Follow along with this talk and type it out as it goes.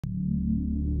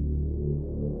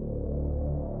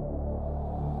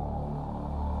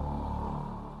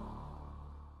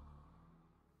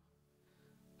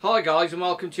Hi guys, and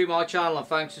welcome to my channel, and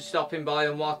thanks for stopping by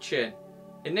and watching.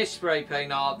 In this spray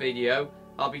paint art video,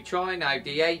 I'll be trying out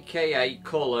the A.K.A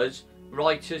Colors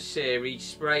Writer Series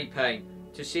spray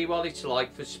paint to see what it's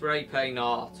like for spray paint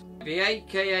art. The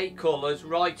A.K.A Colors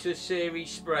Writer Series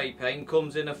spray paint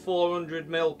comes in a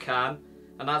 400ml can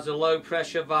and has a low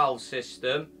pressure valve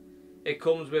system. It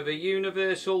comes with a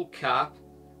universal cap.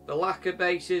 The lacquer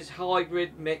base is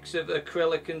hybrid mix of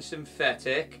acrylic and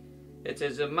synthetic. It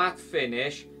is a matte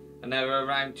finish and there are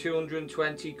around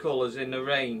 220 colours in the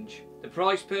range. The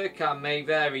price per can may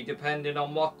vary depending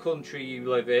on what country you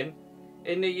live in.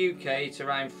 In the UK it's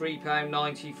around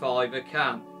 £3.95 a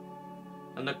can.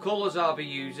 And the colours I'll be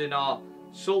using are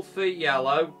sulphur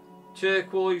yellow,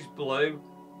 turquoise blue,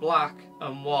 black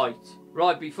and white.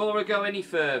 Right, before I go any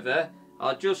further,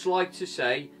 I'd just like to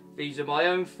say these are my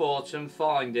own thoughts and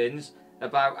findings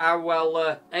about how well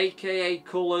the A.K.A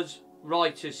Colors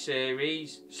Writer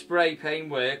Series spray paint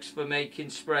works for making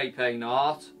spray paint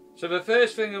art. So the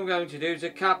first thing I'm going to do is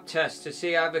a cap test to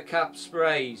see how the cap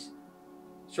sprays.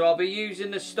 So I'll be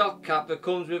using the stock cap that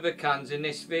comes with the cans in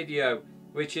this video,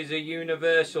 which is a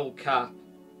universal cap,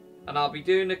 and I'll be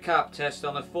doing the cap test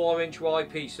on a 4-inch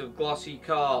wide piece of glossy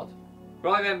card.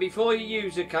 Right then, before you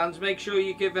use the cans, make sure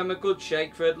you give them a good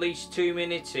shake for at least 2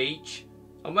 minutes each.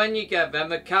 And when you get them,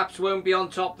 the caps won't be on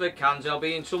top of the cans, they'll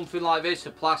be in something like this,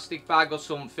 a plastic bag or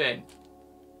something.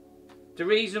 The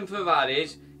reason for that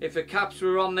is, if the caps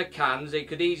were on the cans, they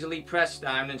could easily press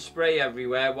down and spray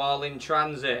everywhere while in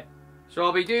transit. So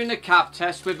I'll be doing the cap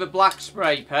test with the black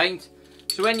spray paint.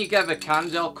 So when you get the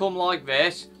cans, they'll come like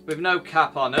this, with no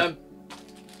cap on them.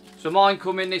 So mine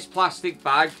come in this plastic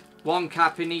bag, one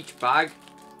cap in each bag.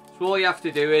 So all you have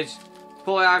to do is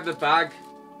pull it out of the bag,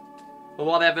 or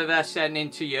whatever they're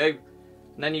sending to you,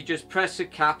 and then you just press the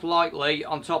cap lightly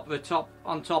on top of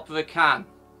the can.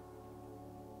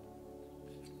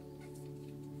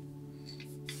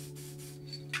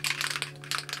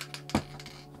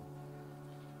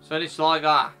 So it's like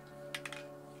that.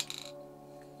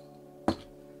 So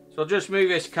I'll just move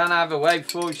this can out of the way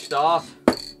before we start.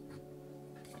 And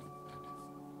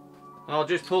I'll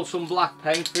just pull some black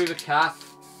paint through the cap.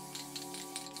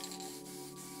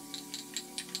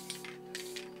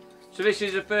 So this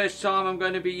is the first time I'm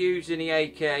going to be using the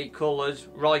A.K.A Colors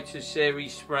Writer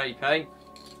Series spray paint.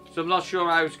 So I'm not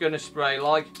sure how it's going to spray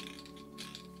like.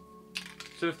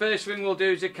 So the first thing we'll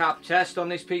do is a cap test on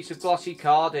this piece of glossy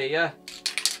card here.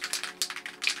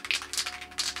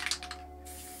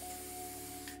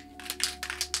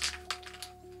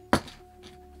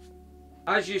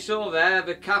 As you saw there,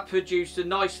 the cap produced a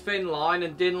nice thin line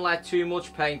and didn't let too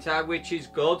much paint out, which is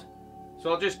good. So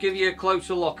I'll just give you a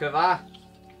closer look at that.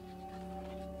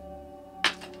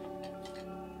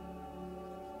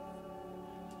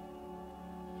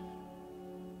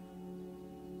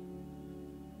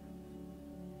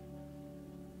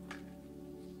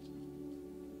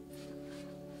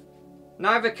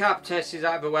 Now the cap test is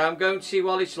out of the way, I'm going to see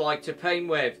what it's like to paint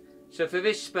with. So for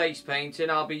this space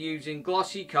painting, I'll be using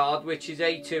glossy card, which is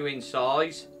A2 in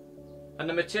size. And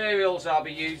the materials I'll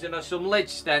be using are some lid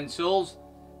stencils.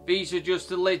 These are just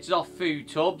the lids off food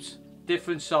tubs,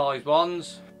 different size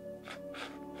ones.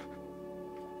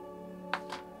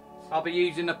 I'll be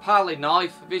using a palette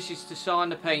knife. This is to sign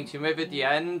the painting with at the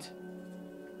end.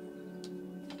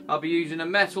 I'll be using a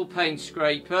metal paint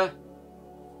scraper.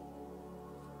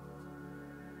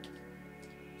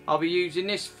 I'll be using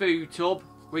this food tub,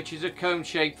 which is a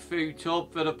cone-shaped food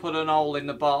tub that I put an hole in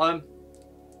the bottom.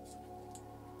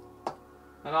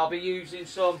 And I'll be using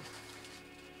some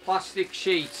plastic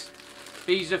sheets.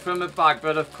 These are from a bag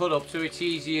that I've cut up so it's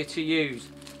easier to use.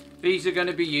 These are going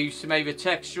to be used to make the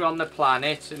texture on the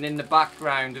planet and in the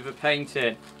background of a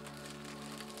painting.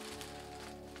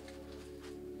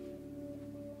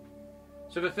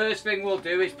 So the first thing we'll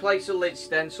do is place the lid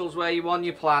stencils where you want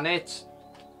your planet.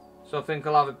 So I think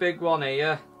I'll have a big one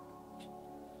here.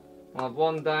 I'll have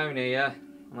one down here,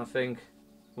 and I think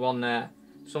one there,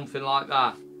 something like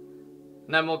that.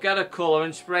 And then we'll get a colour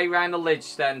and spray around the lid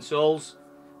stencils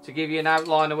to give you an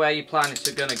outline of where your planets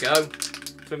are going to go.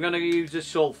 So I'm going to use the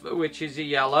sulphur, which is a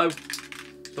yellow.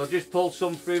 So I'll just pull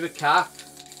some through the cap.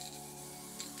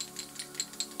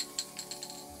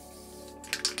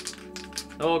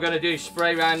 All we're going to do is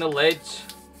spray around the lids.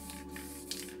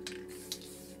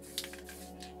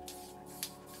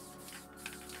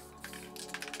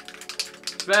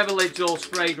 Where the lid's all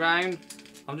sprayed round,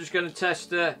 I'm just going to test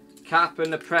the cap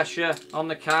and the pressure on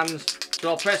the cans.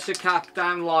 So I'll press the cap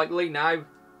down lightly now.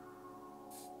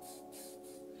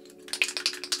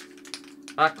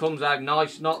 That comes out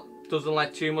nice, doesn't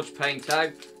let too much paint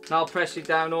out. Now I'll press it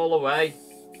down all the way.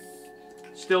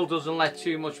 Still doesn't let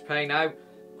too much paint out.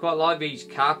 Quite like these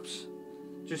caps.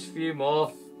 Just a few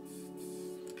more.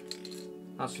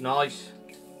 That's nice.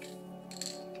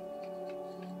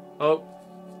 Oh,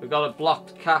 we've got a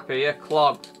blocked cap here,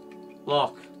 clogged.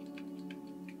 Look.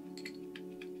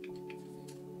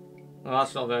 Oh,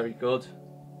 that's not very good.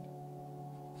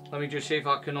 Let me just see if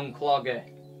I can unclog it.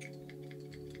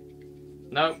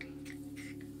 Nope.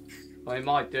 Well, it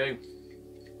might do.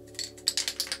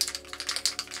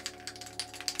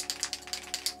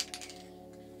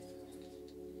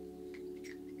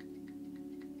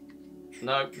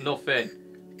 Nope, nothing.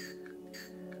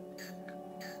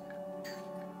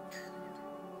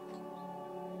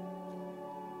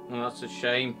 Oh, that's a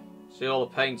shame. See all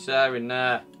the paint's there in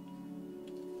there.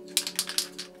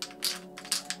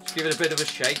 Just give it a bit of a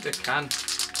shake, the can.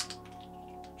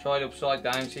 Try it upside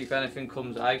down, see if anything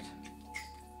comes out.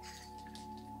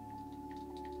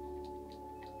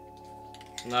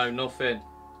 No, nothing.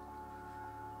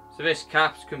 So this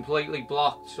cap's completely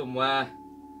blocked somewhere.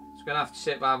 It's going to have to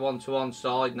sit back one to one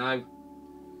side now.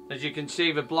 As you can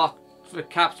see, the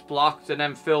cap's blocked and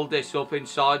then filled this up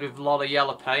inside with a lot of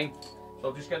yellow paint. So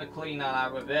I'm just going to clean that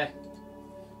out a bit.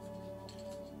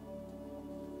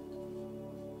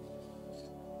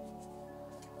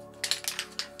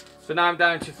 So now I'm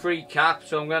down to 3 caps,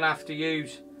 so I'm going to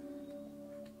use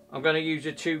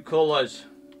the 2 colours.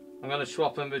 I'm going to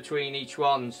swap them between each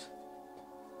ones.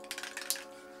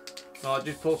 So I'll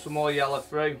just put some more yellow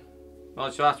through.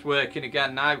 Right, so that's working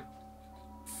again now.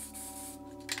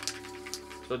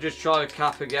 So I'll just try a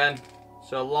cap again.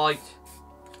 So light.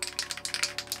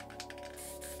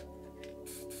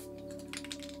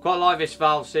 Quite like this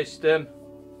valve system.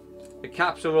 The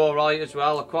caps are alright as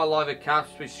well. I quite like the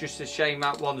caps, but it's just a shame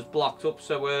that one's blocked up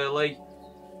so early.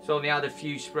 It's only had a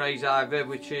few sprays out of it,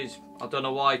 which is, I don't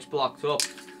know why it's blocked up.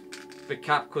 The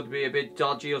cap could be a bit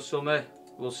dodgy or something.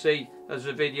 We'll see as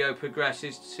the video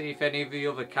progresses to see if any of the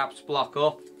other caps block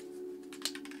up.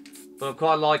 But I'm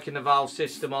quite liking the valve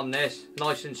system on this.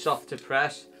 Nice and soft to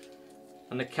press.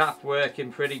 And the cap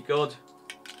working pretty good.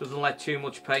 Doesn't let too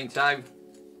much paint out.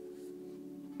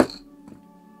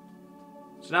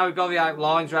 So now we've got the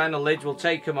outlines around the lids. We'll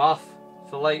take them off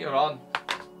for later on.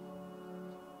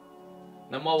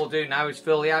 And then what we'll do now is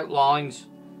fill the outlines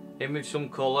in with some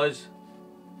colours.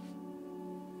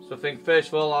 So I think first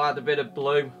of all I'll add a bit of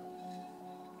blue.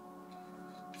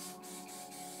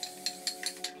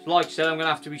 So like I said, I'm going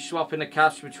to have to be swapping the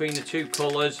caps between the 2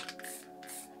 colours.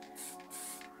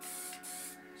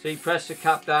 So you press the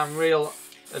cap down real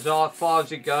as far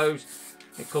as it goes.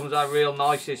 It comes out real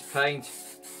nice, this paint.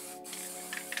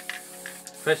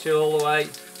 Press it all the way.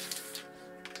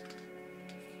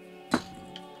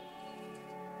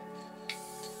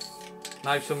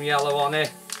 Now some yellow on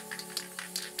it.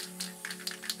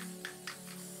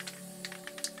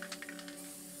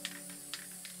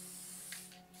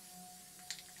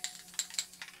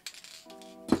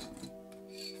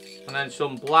 And then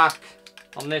some black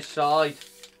on this side.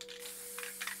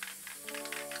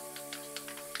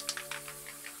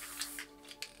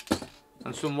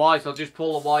 And some white. I'll just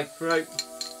pull the white through.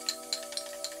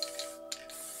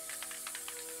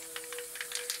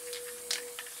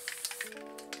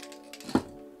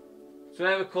 So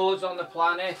there are the colours on the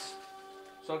planet.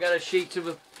 So I'll get a sheet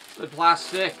of the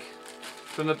plastic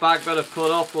from the bag that I've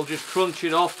cut up. We'll just crunch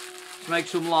it up to make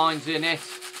some lines in it.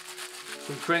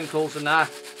 Some crinkles and that.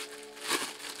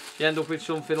 You end up with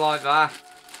something like that.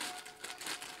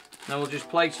 Then we'll just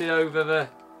place it over the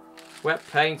wet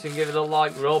paint and give it a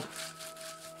light rub.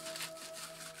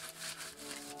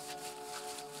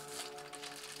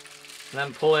 And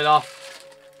then pull it off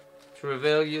to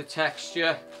reveal your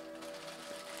texture.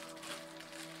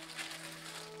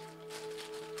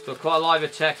 So I quite like the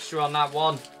texture on that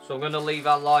one, so I'm going to leave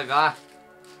that like that.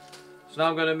 So now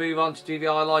I'm going to move on to do the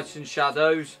highlights and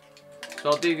shadows. So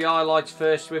I'll do the highlights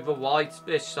first with the white,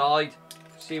 this side.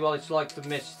 See what it's like for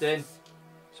misting.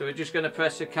 So we're just going to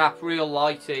press the cap real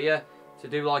light here to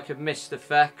do like a mist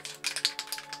effect.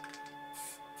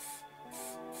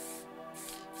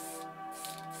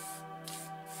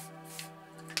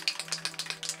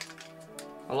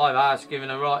 I like that, it's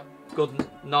giving a right good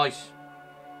nice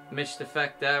mist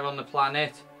effect there on the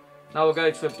planet. Now we'll go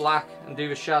to the black and do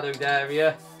the shadowed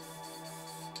area.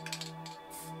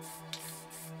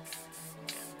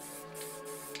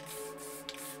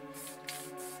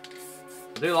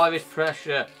 I do like this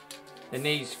pressure in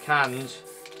these cans,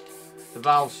 the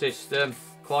valve system,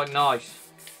 quite nice.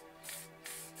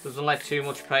 Doesn't let too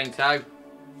much paint out,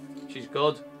 which is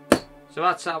good. So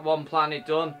that's that one planet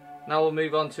done. Now we'll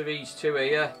move on to these 2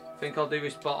 here. I think I'll do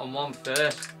this bottom one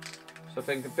first. So I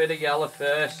think a bit of yellow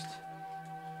first.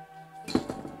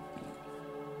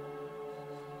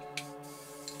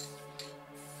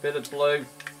 bit of blue,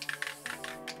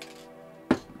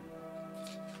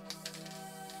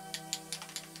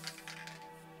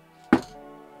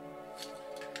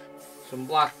 some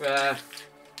black there,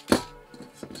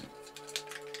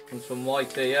 and some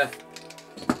white here.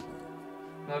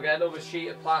 Now I'll get another sheet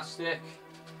of plastic.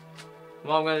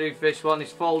 What I'm going to do for this one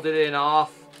is fold it in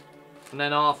half and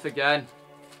then half again.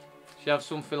 So you have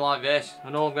something like this,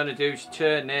 and all I'm going to do is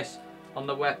turn this on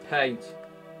the wet paint.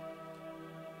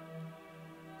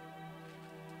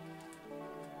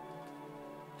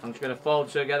 I'm just going to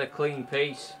fold so I get a clean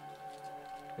piece.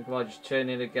 I think I might just turn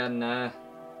it again there.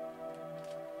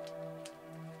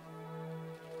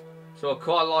 So I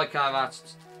quite like how that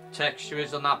texture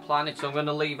is on that planet, so I'm going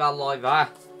to leave that like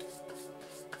that.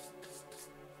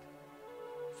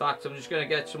 In fact, I'm just going to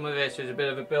get some of this. There's a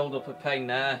bit of a build up of paint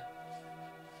there.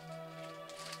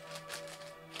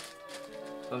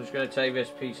 So I'm just going to take this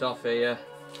piece off here.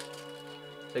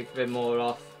 Take a bit more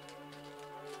off.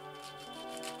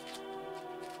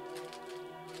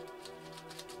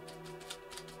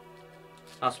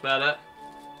 That's better.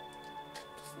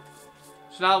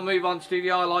 So now I'll move on to do the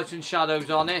highlights and shadows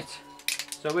on it.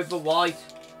 So with the white,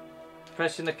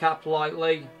 pressing the cap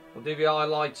lightly, I'll do the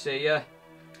highlights here.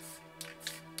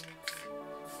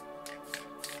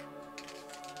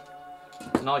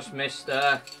 Nice mist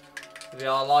there. The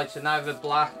highlights, and now the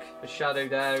black, the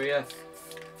shadowed area.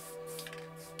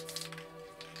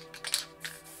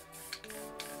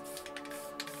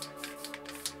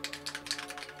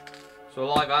 So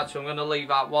like that, so I'm going to leave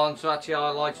that one. So that's the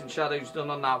highlights and shadows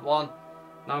done on that one.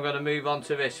 Now I'm going to move on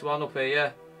to this one up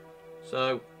here.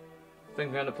 So I think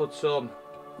I'm going to put some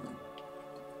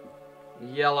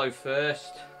yellow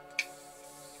first.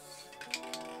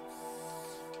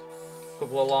 A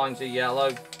couple of lines of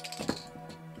yellow.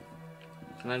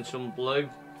 And then some blue.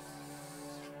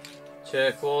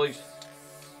 Turquoise.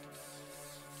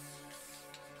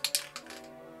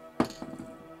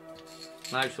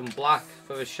 Now some black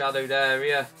for the shadowed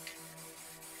area.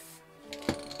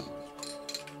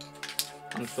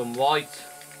 And some white.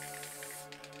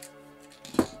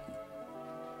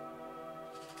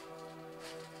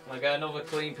 I get another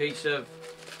clean piece of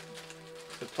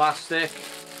the plastic.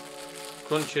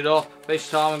 Crunch it up. This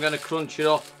time I'm going to crunch it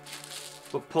up,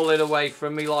 but pull it away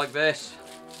from me like this.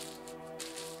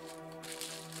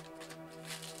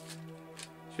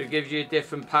 So it gives you a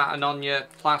different pattern on your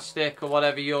plastic or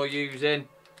whatever you're using.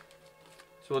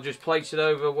 So we'll just place it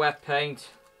over wet paint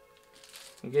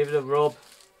and give it a rub.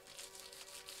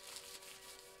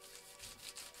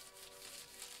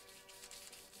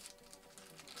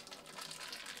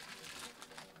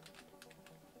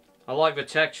 I like the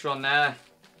texture on there.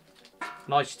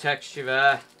 Nice texture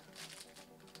there.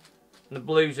 And the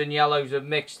blues and yellows have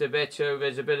mixed a bit, so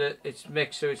there's a bit of, it's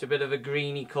mixed, so it's a bit of a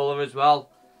greeny colour as well,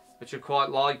 which I quite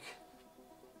like.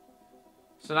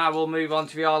 So now we'll move on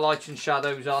to the highlights and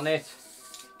shadows on it.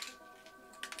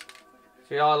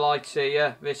 So the highlights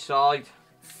here, this side.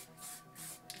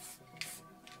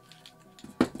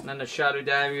 And then the shadowed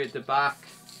area at the back.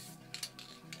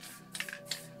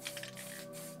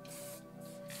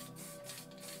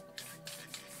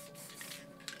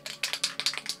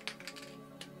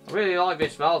 I really like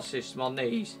this valve system on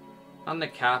these and the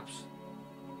caps.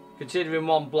 Considering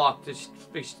one block, there's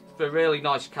really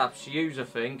nice caps to use, I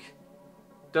think.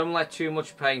 Don't let too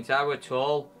much paint out at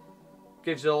all.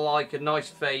 Gives it like a nice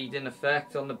fading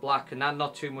effect on the black, and that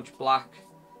not too much black.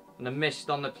 And the mist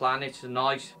on the planets are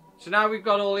nice. So now we've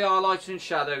got all the highlights and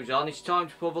shadows on, it's time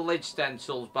to put the lid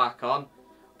stencils back on.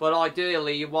 But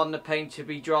ideally you want the paint to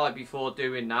be dry before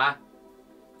doing that.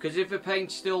 Because if the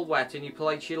paint's still wet and you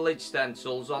place your lid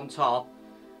stencils on top,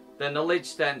 then the lid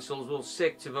stencils will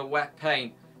stick to the wet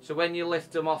paint. So when you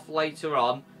lift them off later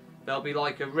on, there'll be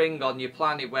like a ring on your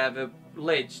planet where the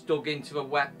lid's dug into the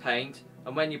wet paint,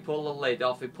 and when you pull the lid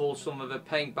off, it pulls some of the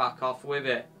paint back off with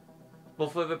it.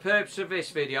 But for the purpose of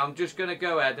this video, I'm just going to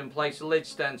go ahead and place the lid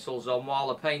stencils on while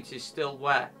the paint is still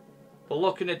wet. But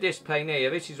looking at this paint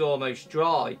here, this is almost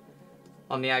dry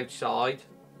on the outside.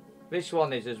 This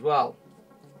one is as well,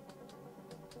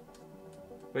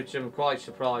 which I'm quite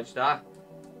surprised at.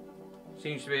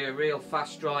 Seems to be a real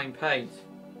fast drying paint.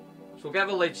 So we'll get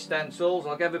the lid stencils.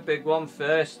 I'll get the big one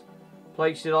first.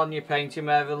 Place it on your painting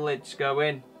where the lids go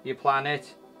in, your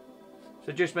planet.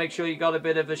 So just make sure you got a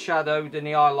bit of the shadowed and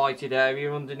the highlighted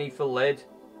area underneath the lid.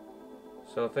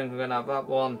 So I think we're going to have that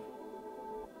one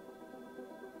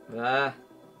there.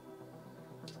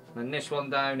 And this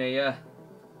one down here,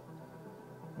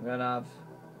 I'm going to have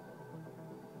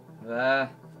there.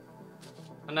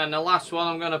 And then the last one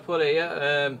I'm going to put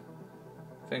here,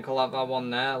 I think I'll have that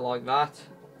one there like that.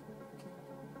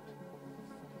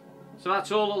 So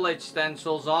that's all the lid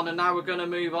stencils on, and now we're going to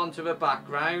move on to the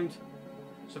background.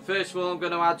 So first of all I'm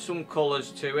going to add some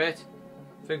colours to it.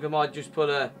 I think I might just put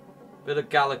a bit of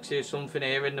galaxy or something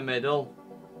here in the middle.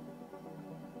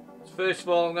 So first of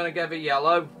all I'm going to give a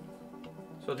yellow.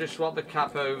 So I'll just swap the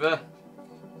cap over.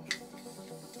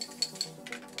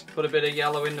 Put a bit of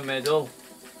yellow in the middle.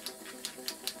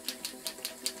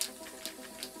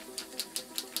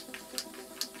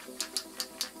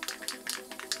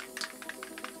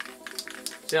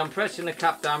 See, I'm pressing the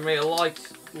cap down real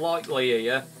lightly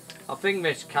here. I think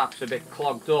this cap's a bit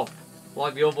clogged up,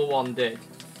 like the other one did.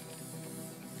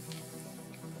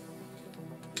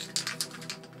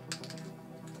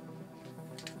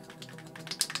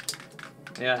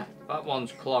 Yeah, that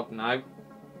one's clogged now.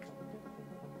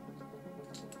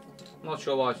 Not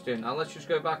sure why it's doing that. Let's just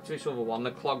go back to this other one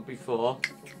that clogged before.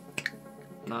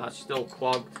 Nah, it's still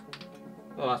clogged.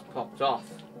 Oh, that's popped off.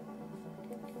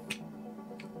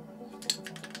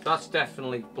 That's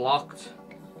definitely blocked.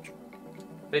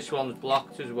 This one's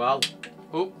blocked as well.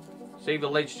 Oh, see the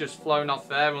lid's just flown off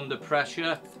there under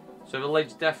pressure. So the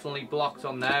lid's definitely blocked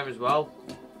on there as well.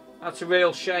 That's a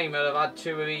real shame that I've had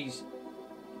two of these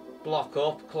clog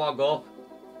up.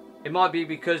 It might be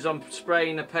because I'm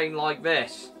spraying the paint like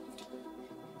this,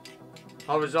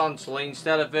 horizontally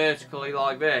instead of vertically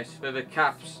like this, that the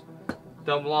caps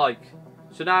don't like.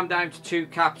 So now I'm down to 2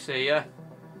 caps here.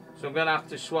 So I'm going to have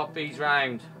to swap these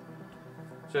round.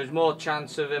 So there's more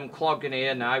chance of them clogging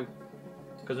here now,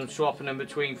 because I'm swapping them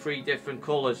between 3 different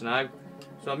colours now.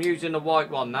 So I'm using the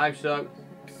white one now, so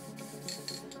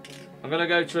I'm going to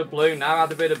go to a blue now,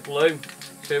 add a bit of blue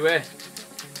to it.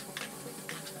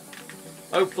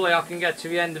 Hopefully I can get to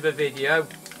the end of the video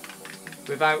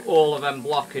without all of them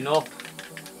blocking up.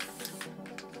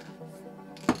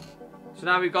 So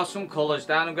now we've got some colours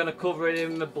down, I'm going to cover it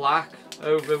in the black,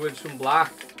 over with some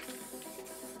black.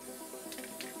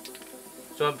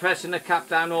 So I'm pressing the cap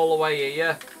down all the way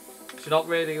here. It's not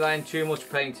really laying too much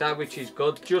paint out, which is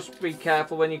good. Just be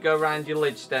careful when you go around your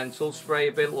lid stencil, spray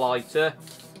a bit lighter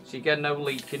so you get no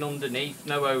leaking underneath,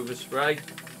 no overspray.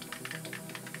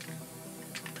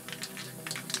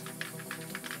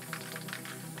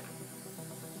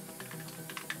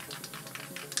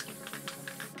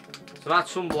 So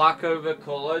that's some black over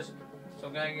colours. So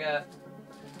I'm going to get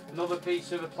another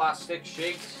piece of a plastic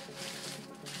sheet.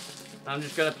 I'm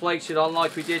just going to place it on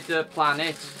like we did the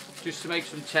planet, just to make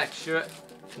some texture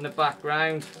in the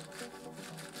background.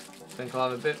 I think I'll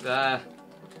have a bit there.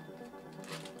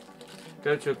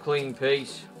 Go to a clean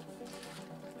piece.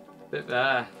 Bit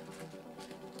there.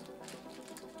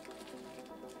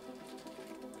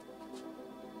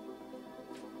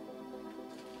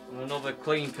 And another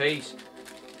clean piece.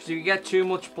 So you get too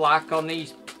much black on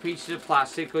these pieces of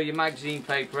plastic or your magazine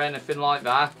paper or anything like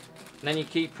that, and then you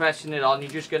keep pressing it on, you're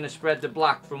just going to spread the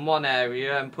black from one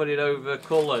area and put it over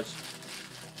colours.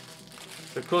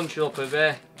 So crunch it up a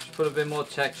bit, just put a bit more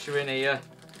texture in here,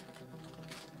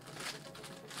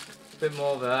 a bit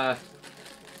more there.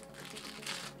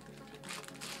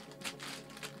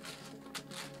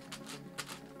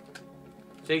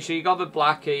 See, so you got the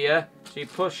black here, so you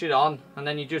push it on and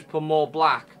then you just put more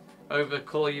black over the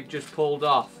colour you've just pulled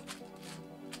off.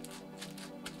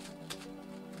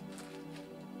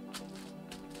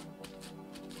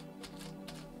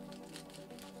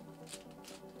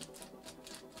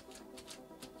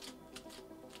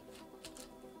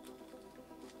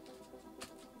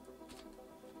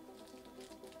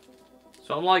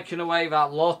 So I'm liking the way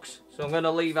that looks, so I'm going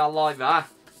to leave that like that.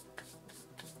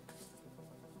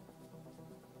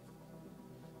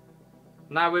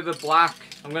 Now with the black,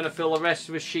 I'm going to fill the rest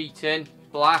of the sheet in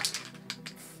black.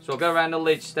 So I'll go around the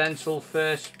lid stencil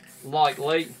first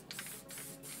lightly,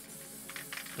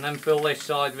 and then fill this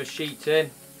side of the sheet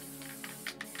in.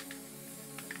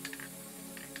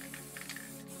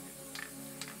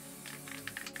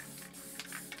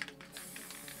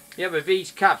 Yeah, but these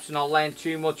caps are not laying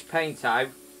too much paint out.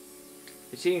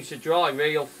 It seems to dry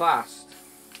real fast.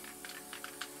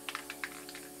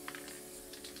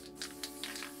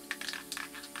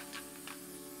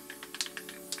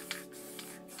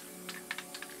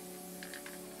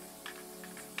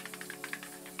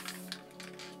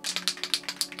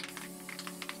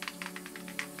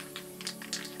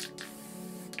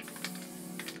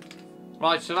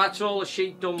 Right, so that's all the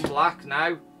sheet done black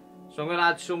now. So I'm going to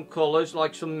add some colours,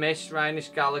 like some mist around this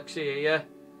galaxy here.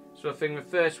 So I think the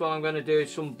first one I'm going to do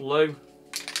is some blue.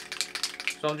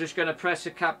 So I'm just going to press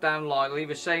the cap down lightly,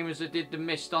 the same as I did the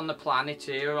mist on the planet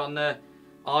here, on the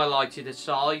highlighted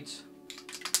sides.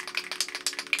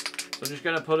 So I'm just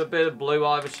going to put a bit of blue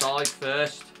either side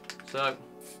first. So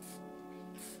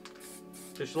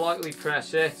just lightly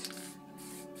press it.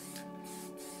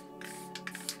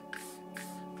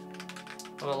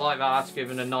 Well, I like that, it's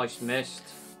giving a nice mist.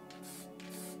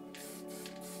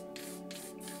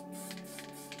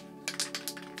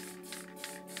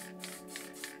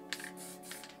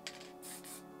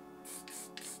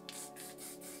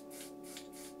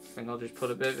 I think I'll just put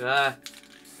a bit there,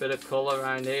 bit of colour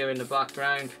around here in the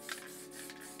background.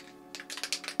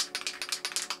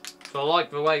 So I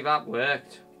like the way that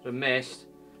worked, the mist,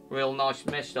 real nice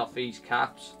mist off these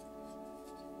caps.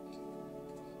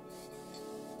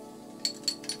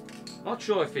 Not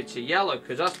sure if it's a yellow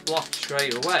because that's blocked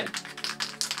straight away.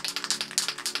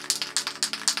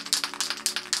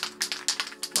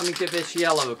 Let me give this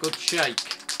yellow a good shake.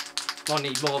 Might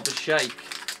need more of a shake.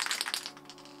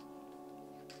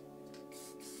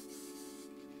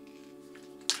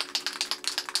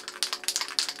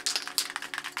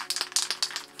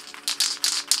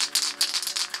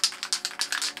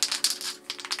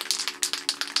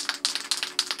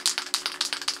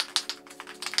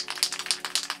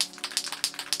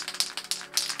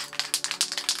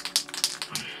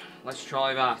 Let's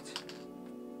try that.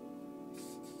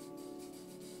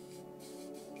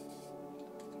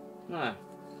 No,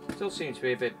 still seems to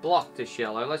be a bit blocked, this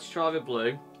yellow. Let's try the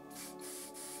blue.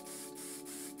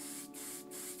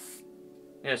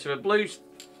 Yeah, so the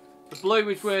blue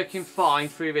is working fine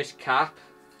through this cap.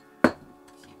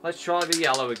 Let's try the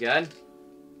yellow again.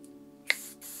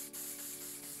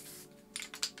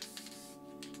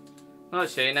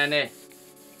 Let's see, and then it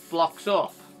blocks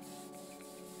up.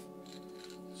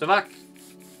 So that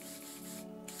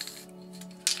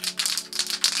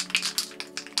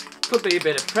could be a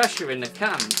bit of pressure in the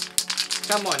can.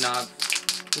 Can might not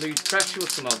lose pressure or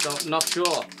something. I'm not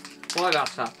sure why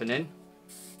that's happening.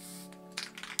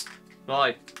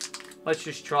 Right, let's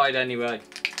just try it anyway.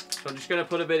 So I'm just going to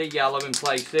put a bit of yellow in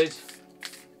places.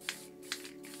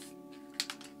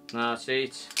 Now see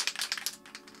it.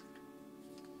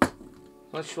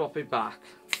 Let's swap it back.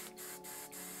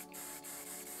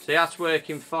 See, that's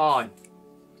working fine.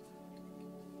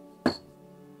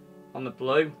 On the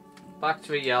blue, back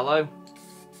to the yellow.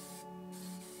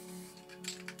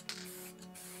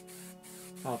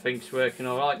 I think it's working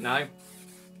alright now.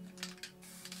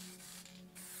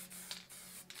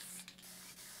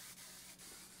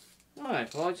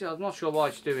 Alright, well, I'm not sure why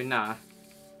it's doing that.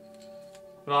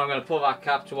 Right, I'm going to put that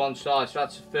cap to one side, so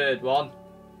that's the third one.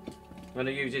 I'm going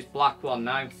to use this black one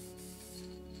now.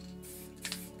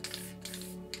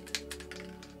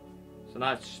 So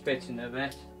now it's spitting a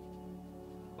bit.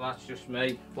 Well, that's just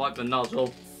me. Wipe the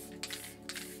nozzle.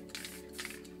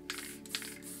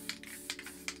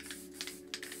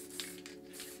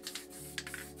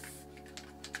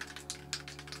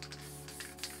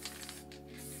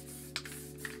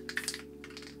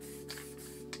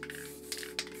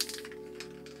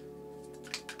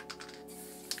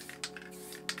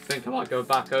 I think I might go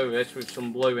back over this with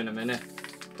some blue in a minute.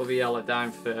 Put the yellow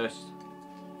down first.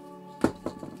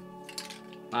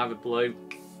 Now the blue.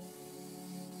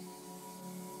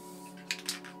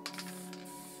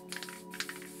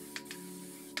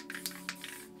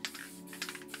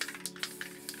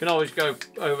 You can always go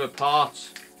over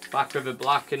parts, back with the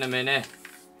black in a minute.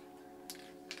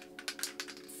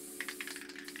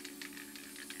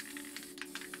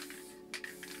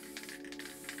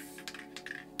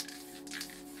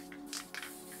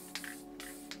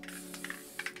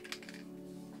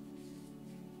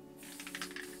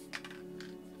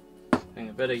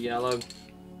 A bit of yellow.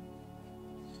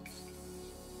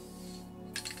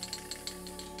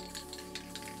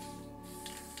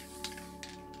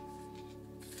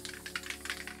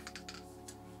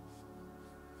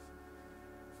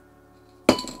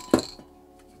 So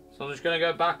I'm just going to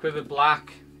go back with the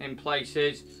black in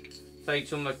places, fade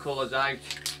some of the colours out.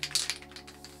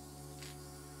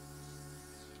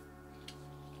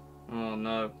 Oh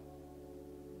no.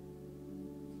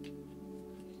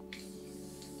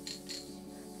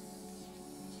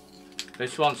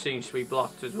 This one seems to be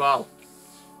blocked as well.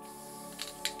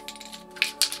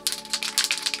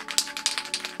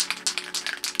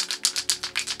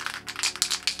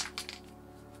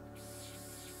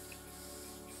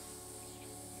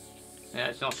 Yeah,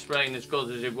 it's not spraying as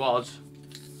good as it was.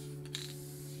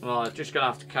 Right, just going to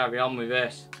have to carry on with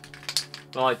this.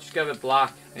 Right, just go with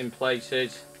black in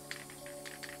places.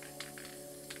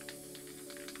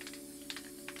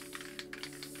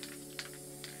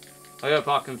 I hope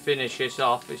I can finish this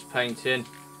off, this painting.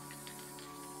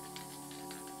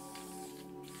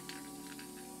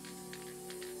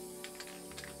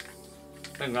 I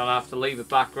think I'm going to have to leave the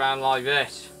background like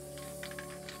this.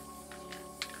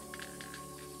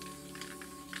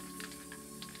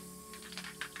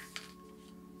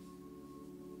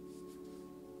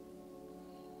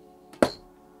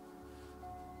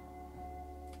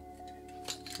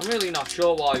 I'm really not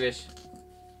sure why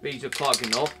these are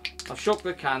clogging up. I've shook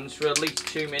the cans for at least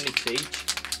 2 minutes each.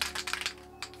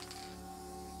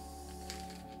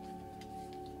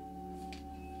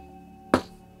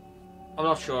 I'm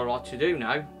not sure what to do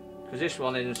now, because this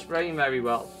one isn't spraying very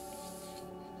well.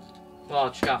 Well,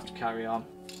 I'm just going to have to carry on.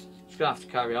 Just going to have to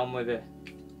carry on with it.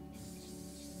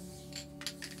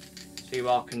 See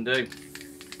what I can do.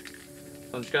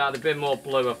 So I'm just going to add a bit more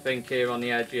blue, I think, here on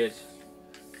the edges.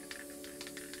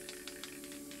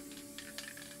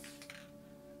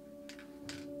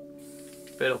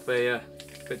 Bit up here,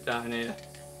 bit down here.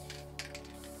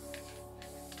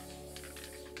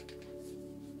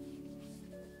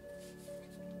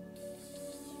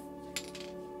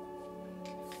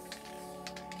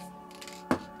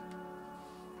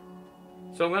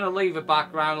 So I'm going to leave a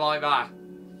background like that,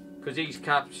 because these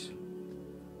caps,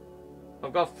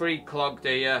 I've got 3 clogged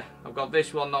here. I've got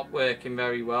this one not working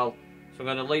very well, so I'm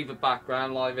going to leave a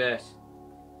background like this.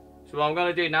 So what I'm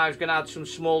going to do now is going to add some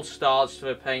small stars to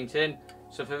the painting.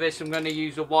 So for this I'm going to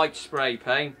use a white spray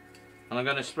paint, and I'm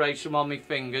going to spray some on my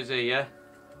fingers here.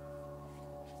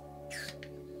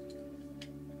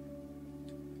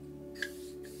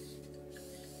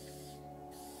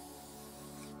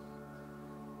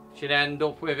 Should end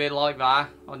up with it like that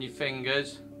on your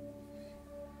fingers.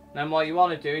 Then what you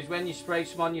want to do is when you spray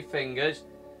some on your fingers,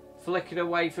 flick it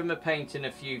away from the painting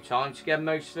a few times to get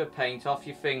most of the paint off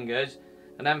your fingers,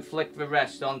 and then flick the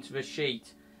rest onto the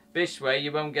sheet. This way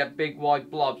you won't get big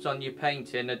white blobs on your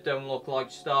painting that don't look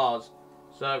like stars.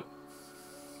 So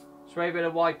spray a bit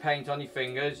of white paint on your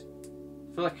fingers,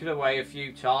 flick it away a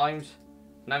few times,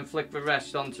 and then flick the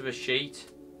rest onto the sheet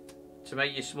to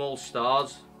make your small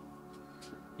stars.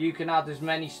 You can add as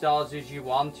many stars as you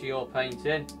want to your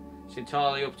painting. It's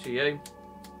entirely up to you.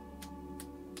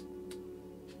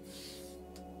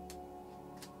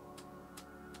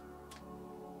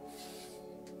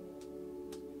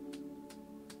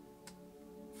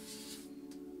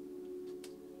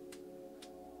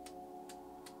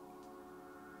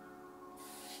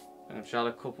 And I've shot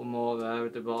a couple more there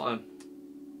at the bottom.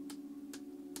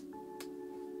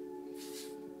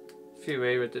 A few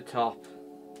here at the top.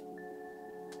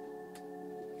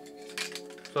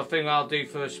 So I think I'll do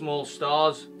for the small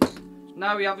stars.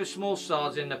 Now we have the small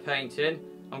stars in the painting,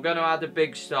 I'm going to add a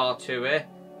big star to it.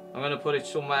 I'm going to put it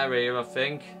somewhere here, I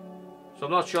think. So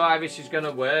I'm not sure how this is going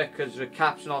to work because the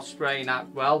cap's not spraying that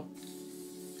well.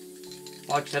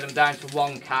 Like I said, I'm down to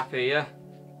 1 cap here.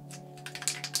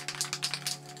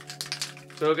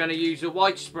 So we're going to use the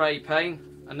white spray paint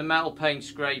and the metal paint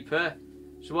scraper.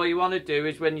 So what you want to do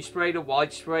is when you spray the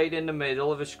white, spray it in the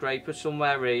middle of a scraper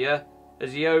somewhere here,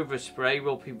 as the overspray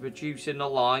will be producing the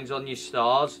lines on your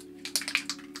stars.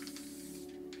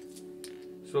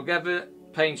 So we'll get the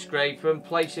paint scraper and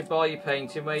place it by your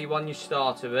painting where you want your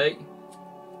star to be.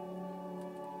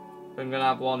 I'm going to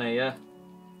have one here.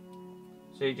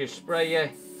 So you just spray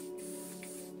it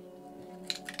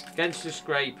against the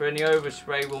scraper and the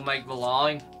overspray will make the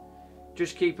line.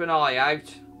 Just keep an eye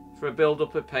out for a build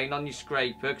up of paint on your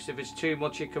scraper, because if it's too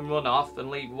much it can run off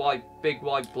and leave big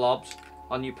white blobs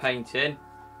on your painting.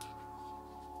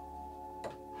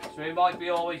 So it might be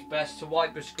always best to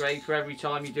wipe the scraper every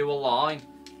time you do a line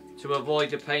to avoid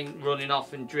the paint running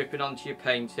off and dripping onto your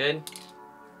painting.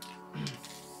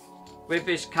 With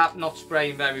this cap not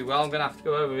spraying very well, I'm going to have to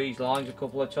go over these lines a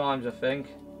couple of times, I think.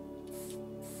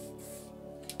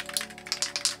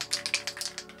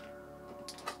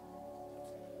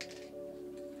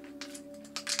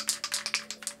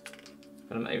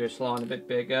 Going to make this line a bit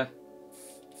bigger.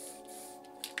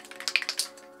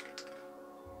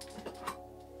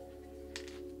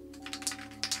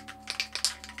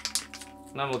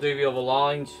 And then we'll do the other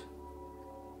lines.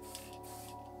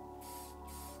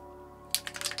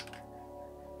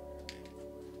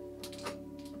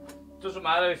 Doesn't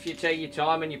matter if you take your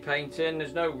time in your painting,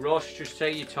 there's no rush, just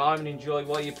take your time and enjoy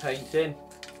what you're painting.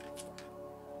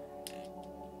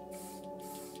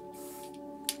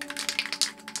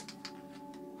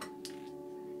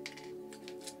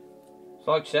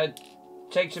 So like I said,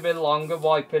 it takes a bit longer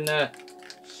wiping the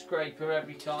scraper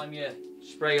every time you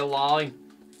spray a line.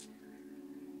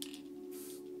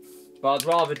 But I'd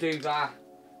rather do that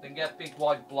than get big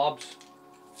white blobs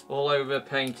all over the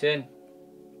painting.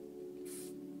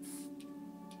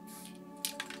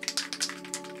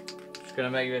 Just going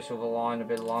to make this other line a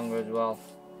bit longer as well.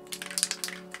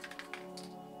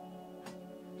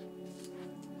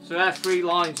 So there are 3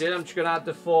 lines in, I'm just going to add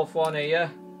the 4th one here.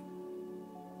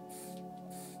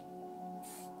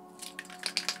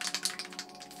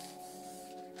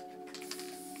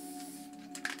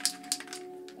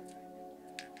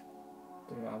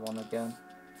 Do that one again.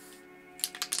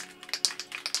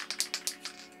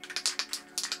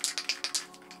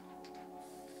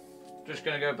 just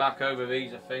going to go back over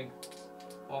these, I think,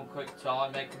 one quick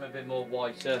time, make them a bit more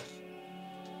whiter.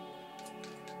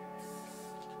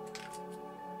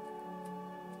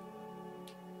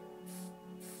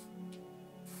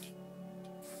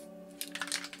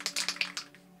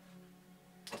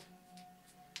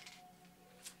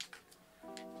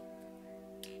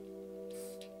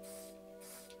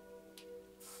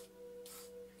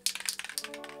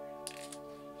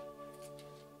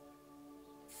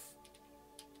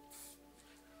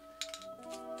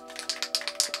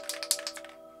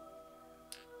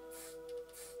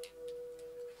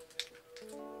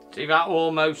 See that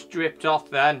almost dripped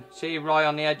off then? See right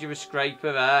on the edge of a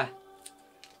scraper there?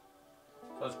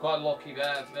 So I was quite lucky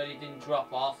there that it didn't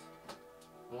drop off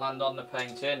and land on the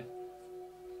painting.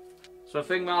 So I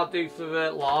think what I'll do for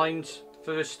the lines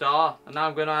for the star, and now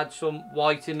I'm going to add some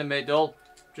white in the middle.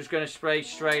 Just going to spray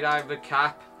straight out of the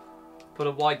cap, put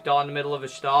a white dot in the middle of the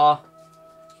star.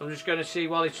 So I'm just going to see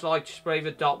what it's like to spray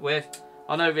the dot with.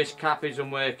 I know this cap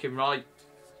isn't working right,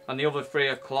 and the other three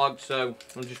are clogged, so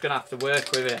I'm just going to have to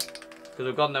work with it because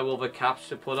I've got no other caps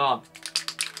to put on,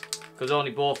 because I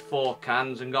only bought 4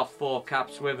 cans and got 4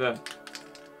 caps with them.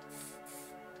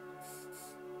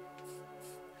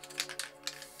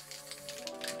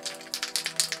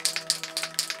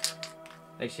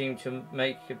 They seem to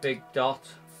make a big dot.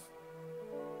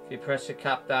 If you press the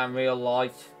cap down real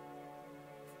light,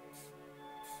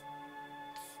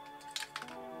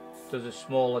 it does a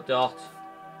smaller dot.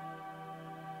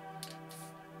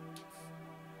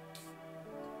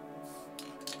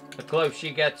 The closer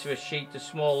you get to a sheet, the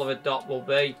smaller the dot will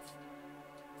be,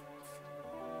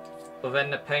 but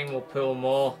then the paint will pull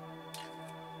more.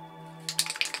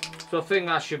 So I think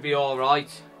that should be alright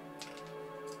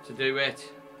to do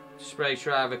it. Spray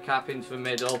straight out of a cap into the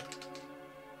middle.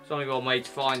 There's only one way to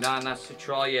find out, and that's to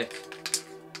try it.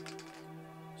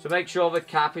 So make sure the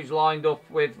cap is lined up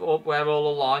with where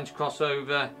all the lines cross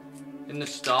over in the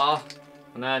star,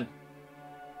 and then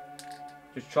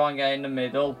just try and get in the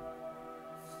middle.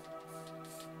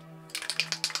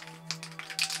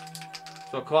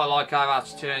 So I quite like how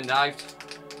that's turned out.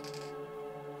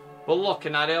 But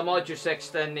looking at it, I might just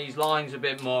extend these lines a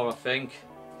bit more, I think.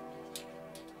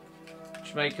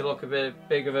 Just make it look a bit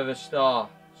bigger of a star.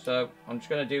 So I'm just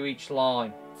going to do each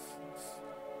line.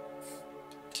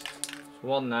 There's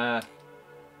one there.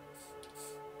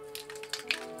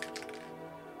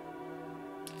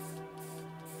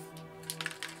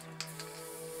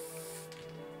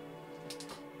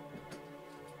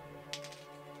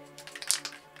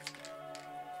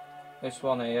 This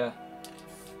one here.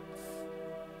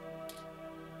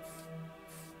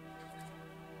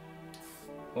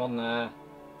 One there.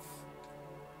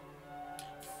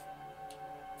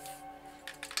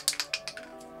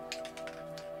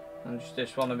 And just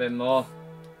this one a bit more.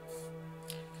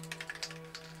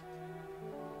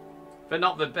 They're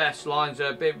not the best lines,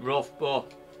 they're a bit rough,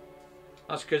 but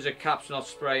that's because the cap's not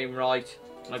spraying right.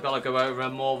 And I've got to go over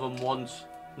them more than once.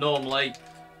 Normally,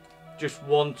 just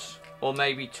once or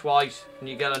maybe twice and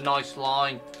you get a nice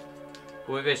line,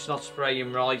 but with this not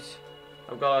spraying right,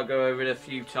 I've got to go over it a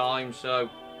few times, so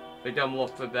they don't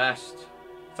look the best.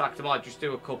 In fact, I might just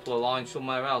do a couple of lines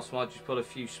somewhere else. I might just put a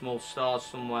few small stars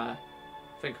somewhere.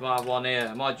 I think I might have one here.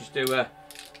 I might just do a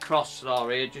cross star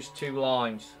here, just 2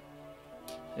 lines.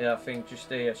 Yeah, I think just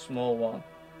here, a small one.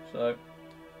 So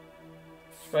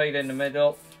sprayed in the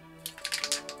middle.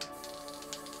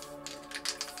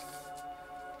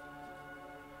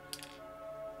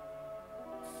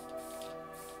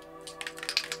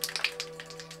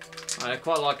 I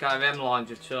quite like how them lines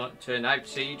have turned out.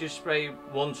 See, you just spray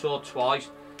once or twice,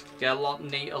 get a lot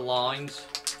neater lines.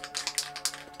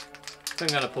 I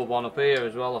think I'm going to put one up here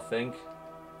as well, I think.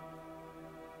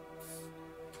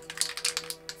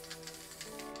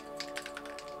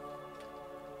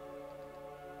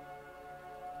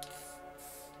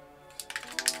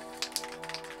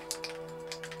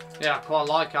 Yeah, I quite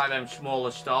like how them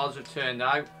smaller stars have turned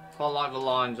out. Quite like the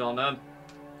lines on them.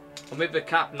 And with the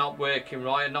cap not working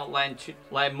right and not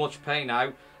laying much paint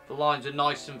out, the lines are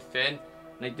nice and thin, and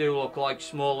they do look like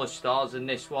smaller stars than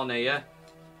this one here,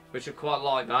 which I quite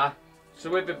like that. So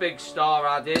with the big star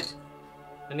added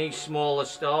and these smaller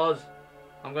stars,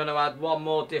 I'm going to add one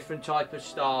more different type of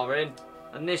star in,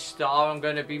 and this star I'm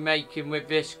going to be making with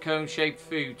this cone-shaped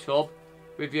food tub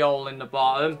with the hole in the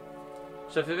bottom.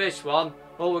 So for this one,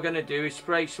 all we're going to do is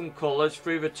spray some colours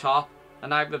through the top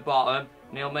and out the bottom,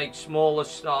 and he'll make smaller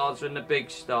stars than the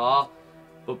big star,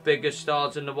 but bigger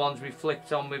stars than the ones we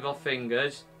flicked on with our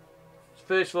fingers. So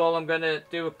first of all, I'm going to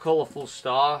do a colourful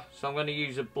star, so I'm going to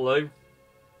use a blue.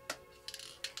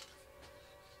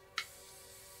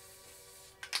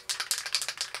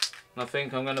 I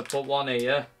think I'm going to put one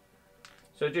here.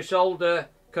 So just hold the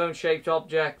cone-shaped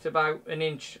object about an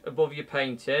inch above your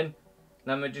painting.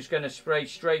 Then we're just going to spray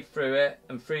straight through it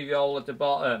and through the hole at the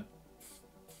bottom.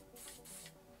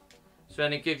 So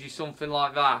then it gives you something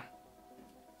like that.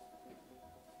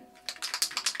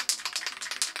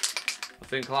 I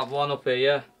think I'll have one up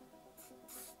here.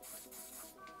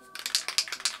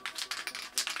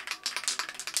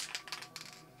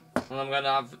 And I'm going to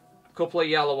have a couple of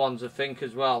yellow ones, I think,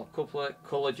 as well. A couple of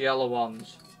coloured yellow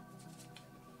ones.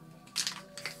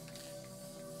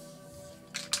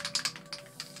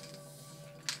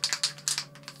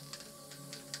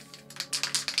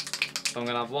 So I'm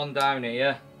going to have one down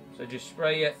here. So just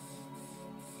spray it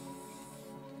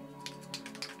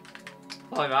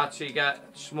like that, so you get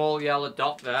a small yellow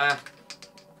dot there.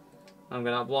 I'm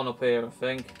going to have one up here, I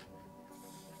think.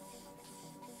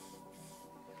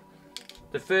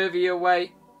 The further you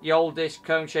away you hold this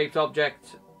cone-shaped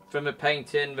object from a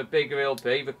painting, the bigger it'll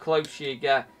be. The closer you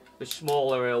get, the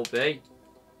smaller it'll be.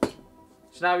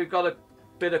 So now we've got a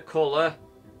bit of colour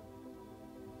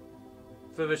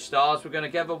for the stars. We're going to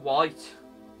get the white.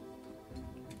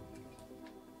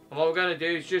 And what we're going to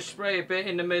do is just spray a bit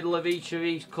in the middle of each of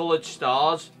these coloured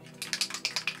stars.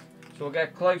 So we'll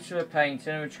get close to the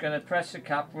painting, and we're just going to press the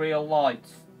cap real light.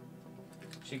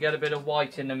 So you get a bit of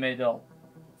white in the middle.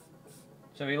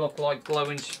 So they look like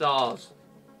glowing stars.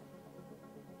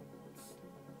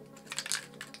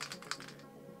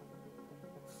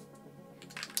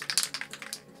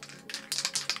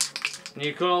 And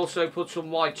you can also put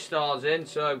some white stars in,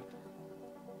 so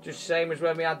just same as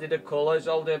when we added the colours,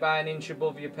 hold it about an inch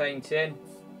above your painting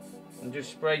and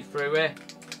just spray through it.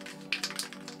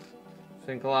 I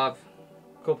think I'll have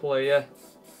a couple here,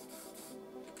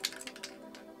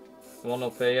 one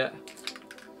up here.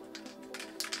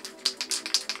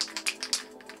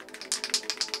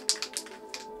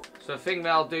 So I think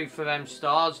that'll do for them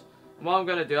stars. And what I'm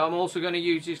going to do, I'm also going to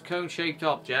use this cone-shaped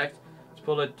object to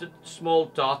put a small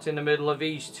dot in the middle of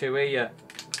these two here.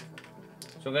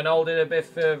 So I'm going to hold it a bit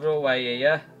further away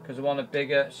here because I want a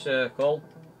bigger circle.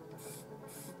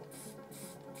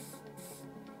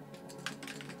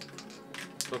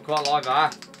 So quite like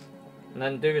that. And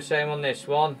then do the same on this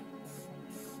one.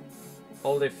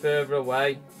 Hold it further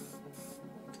away.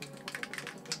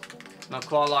 Not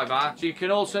quite like that. So you can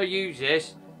also use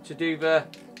this to do the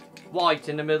white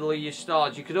in the middle of your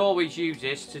stars. You could always use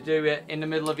this to do it in the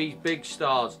middle of these big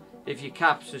stars. If your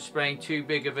caps are spraying too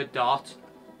big of a dot,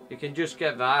 you can just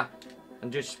get that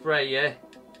and just spray it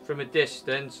from a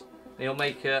distance, and you'll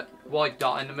make a white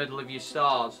dot in the middle of your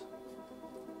stars.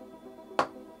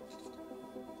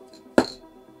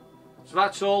 So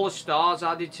that's all the stars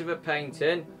added to the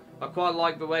painting. I quite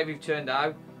like the way they've turned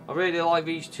out. I really like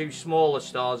these two smaller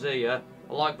stars here.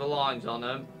 I like the lines on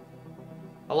them.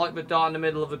 I like the dot in the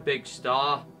middle of a big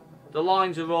star. The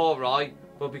lines are alright,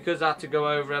 but because I had to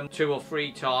go over them 2 or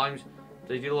 3 times,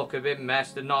 they do look a bit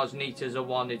messed and not as neat as I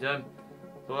wanted them.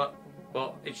 But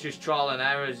it's just trial and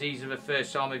error, as these are the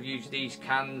first time I've used these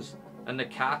cans and the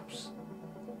caps.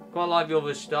 Quite like the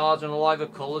other stars, and I like the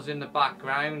colours in the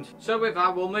background. So with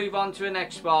that, we'll move on to the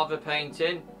next part of the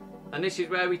painting. And this is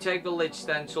where we take the lid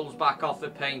stencils back off the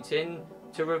painting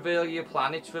to reveal your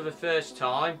planets for the first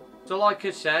time. So like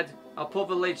I said, I put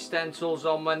the lid stencils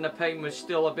on when the paint was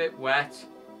still a bit wet.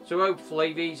 So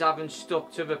hopefully these haven't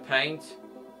stuck to the paint.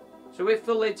 So if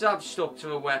the lids have stuck to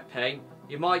the wet paint,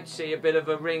 you might see a bit of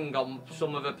a ring on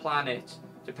some of the planets,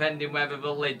 depending whether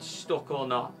the lid's stuck or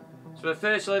not. So the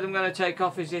first lid I'm going to take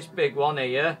off is this big one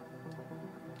here.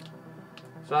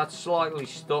 So that's slightly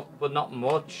stuck, but not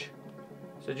much.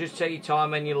 So just take your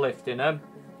time when you're lifting them.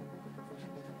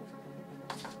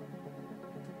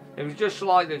 It was just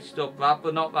slightly stuck, that,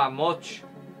 but not that much.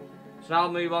 So now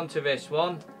I'll move on to this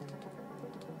one.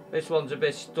 This one's a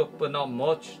bit stuck, but not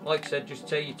much. Like I said, just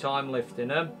take your time lifting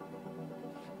them.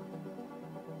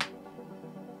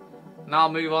 Now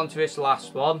I'll move on to this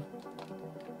last one.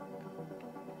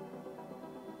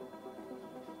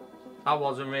 That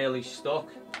wasn't really stuck,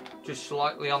 just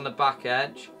slightly on the back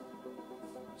edge.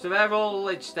 So they're all the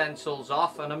lid stencils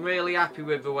off, and I'm really happy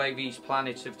with the way these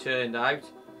planets have turned out.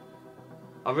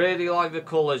 I really like the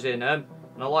colours in them,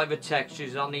 and I like the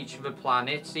textures on each of the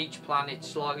planets. Each planet's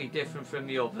slightly different from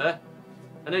the other.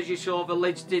 And as you saw, the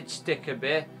lids did stick a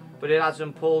bit, but it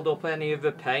hasn't pulled up any of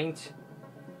the paint,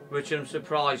 which I'm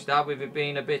surprised at, with it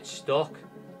being a bit stuck.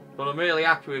 But I'm really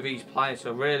happy with these planets, I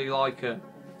really like them.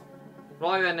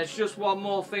 Right then, there's just one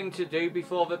more thing to do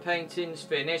before the painting's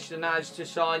finished, and that is to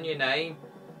sign your name.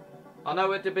 I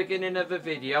know at the beginning of the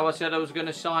video I said I was going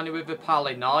to sign it with a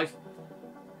palette knife,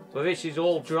 but this is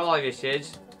all dry, this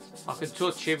is. I can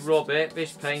touch it, rub it.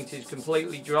 This paint is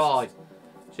completely dry.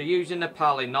 So using the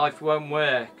paling knife won't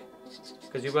work,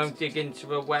 because it won't dig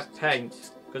into a wet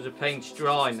paint, because the paint's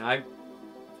dry now.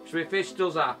 So if this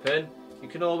does happen, you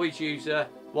can always use a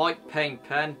white paint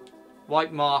pen,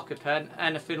 white marker pen,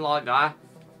 anything like that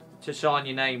to sign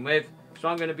your name with. So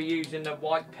I'm going to be using the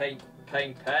white paint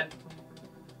pen.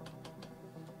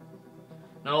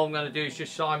 Now all I'm going to do is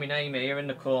just sign my name here in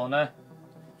the corner.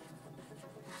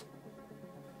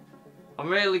 I'm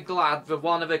really glad that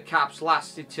one of the caps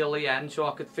lasted till the end so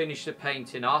I could finish the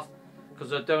painting off,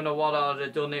 because I don't know what I'd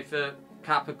have done if the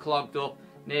cap had clogged up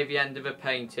near the end of the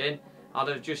painting. I'd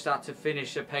have just had to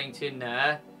finish the painting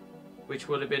there, which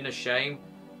would have been a shame,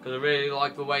 because I really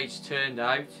like the way it's turned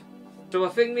out. So I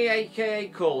think the A.K.A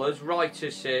Colors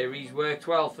Writer Series worked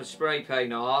well for spray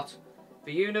paint art.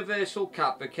 The universal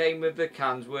cap that came with the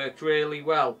cans worked really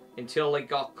well until they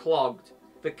got clogged.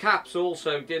 The caps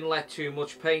also didn't let too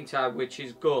much paint out, which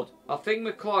is good. I think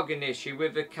the clogging issue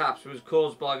with the caps was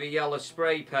caused by the yellow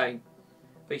spray paint.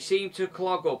 They seemed to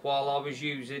clog up while I was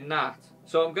using that.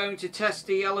 So I'm going to test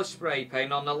the yellow spray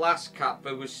paint on the last cap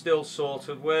that was still sort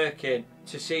of working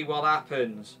to see what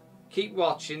happens. Keep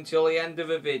watching till the end of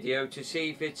the video to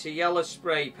see if it's the yellow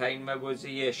spray paint that was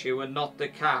the issue and not the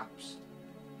caps.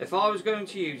 If I was going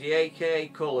to use the A.K.A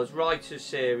Colors Writer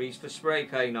Series for spray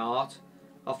paint art,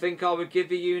 I think I would give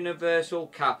the universal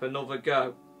cap another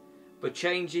go, but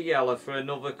change the yellow for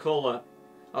another colour,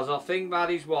 as I think that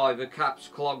is why the cap's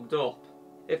clogged up.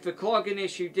 If the clogging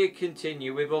issue did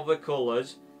continue with other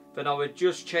colours, then I would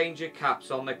just change the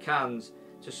caps on the cans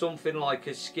to something like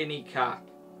a skinny cap.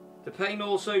 The paint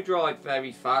also dried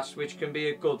very fast, which can be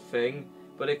a good thing,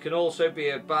 but it can also be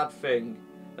a bad thing,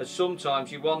 as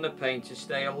sometimes you want the paint to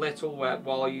stay a little wet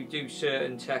while you do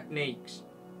certain techniques.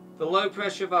 The low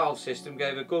pressure valve system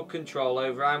gave a good control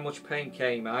over how much paint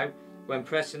came out when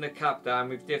pressing the cap down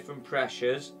with different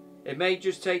pressures. It may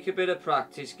just take a bit of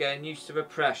practice getting used to the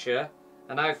pressure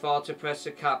and how far to press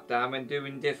the cap down when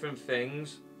doing different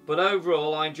things. But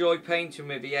overall I enjoy painting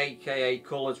with the A.K.A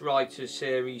Colors Writer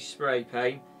Series spray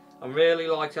paint and really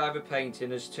liked how the painting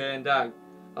has turned out.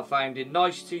 I found it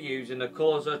nice to use and the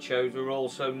colours I chose were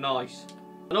also nice.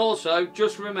 And also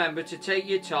just remember to take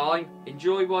your time,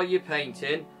 enjoy while you're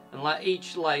painting, and let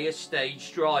each layer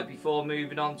stage dry before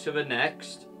moving on to the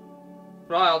next.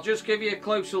 Right, I'll just give you a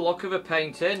closer look of the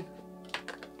painting.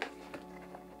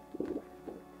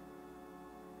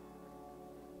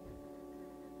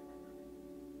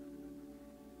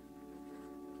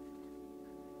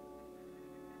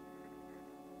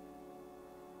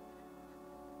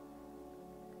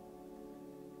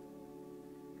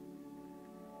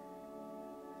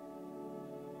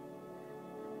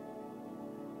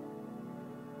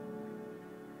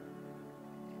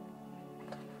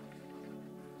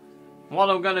 What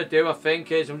I'm going to do, I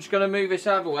think, is I'm just going to move this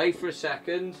out of the way for a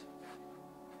second.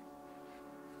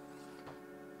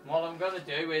 What I'm going to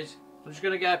do is I'm just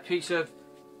going to get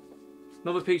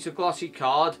another piece of glossy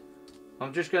card.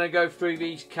 I'm just going to go through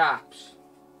these caps.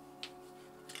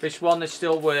 This one is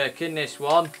still working, this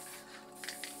one.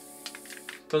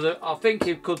 Because I think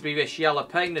it could be this yellow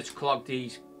paint that's clogged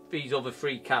these other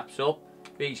three caps up.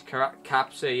 These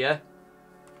caps here.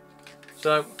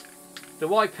 So the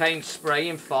white paint's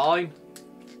spraying fine.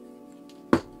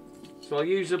 So I'll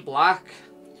use a black.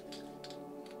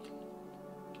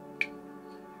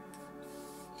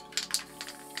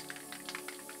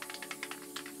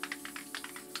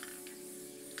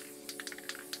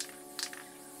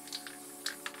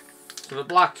 So the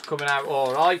black's coming out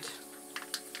alright.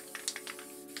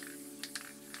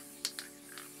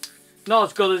 Not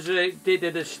as good as it did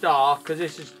at the start, because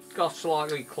this has got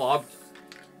slightly clogged.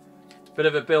 Bit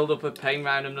of a build up of paint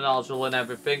around the nozzle and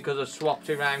everything, because I swapped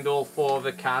around all four of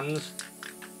the cans.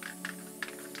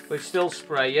 But it's still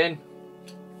spraying.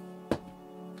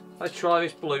 Let's try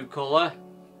this blue colour.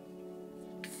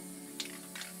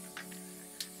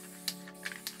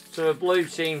 So the blue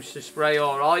seems to spray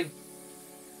alright.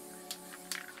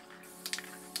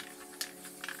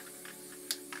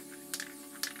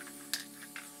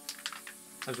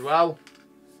 As well.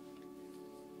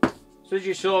 So as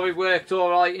you saw, it worked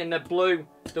alright in the blue,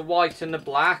 the white and the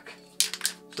black.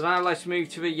 So now let's move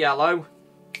to the yellow.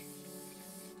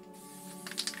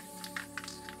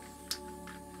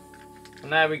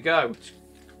 And there we go.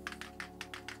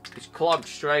 It's clogged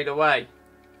straight away.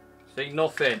 See,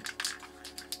 nothing.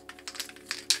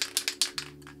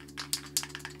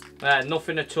 There,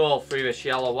 nothing at all through this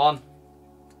yellow one.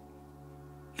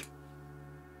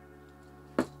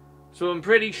 So I'm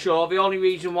pretty sure the only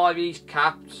reason why these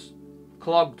caps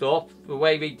clogged up the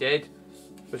way they did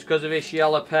was because of this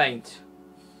yellow paint.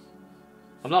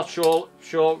 I'm not sure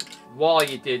why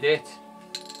you did it.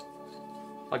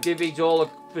 I give these all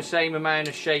the same amount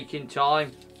of shaking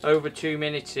time, over 2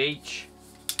 minutes each.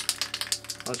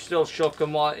 I still shook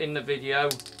them in the video,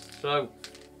 so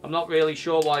I'm not really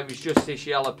sure why it was just this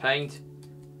yellow paint.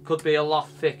 Could be a lot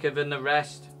thicker than the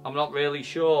rest, I'm not really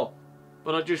sure.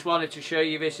 But I just wanted to show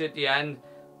you this at the end,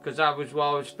 because that was what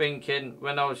I was thinking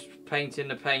when I was painting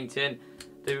the painting.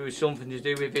 There was something to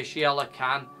do with this yellow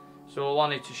can, so I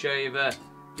wanted to show you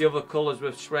the other colours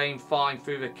were spraying fine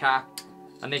through the cap,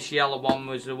 and this yellow one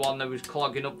was the one that was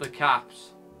clogging up the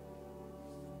caps.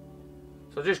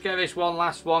 So just give this one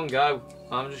last one go.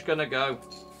 I'm just gonna go.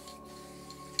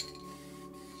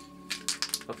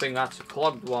 I think that's a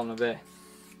clogged one a bit.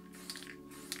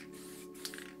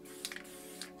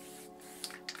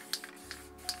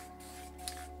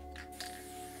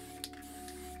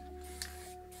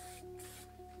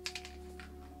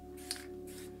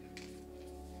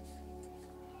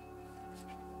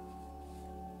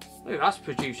 Ooh, that's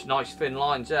produced nice thin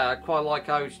lines there. I quite like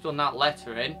how it's done that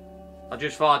lettering. I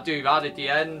just thought I'd do that at the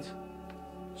end.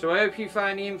 So I hope you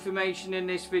found the information in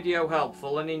this video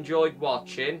helpful and enjoyed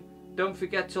watching. Don't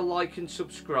forget to like and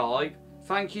subscribe.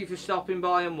 Thank you for stopping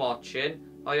by and watching.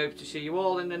 I hope to see you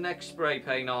all in the next spray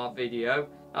paint art video.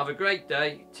 Have a great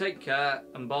day, take care,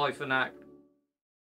 and bye for now.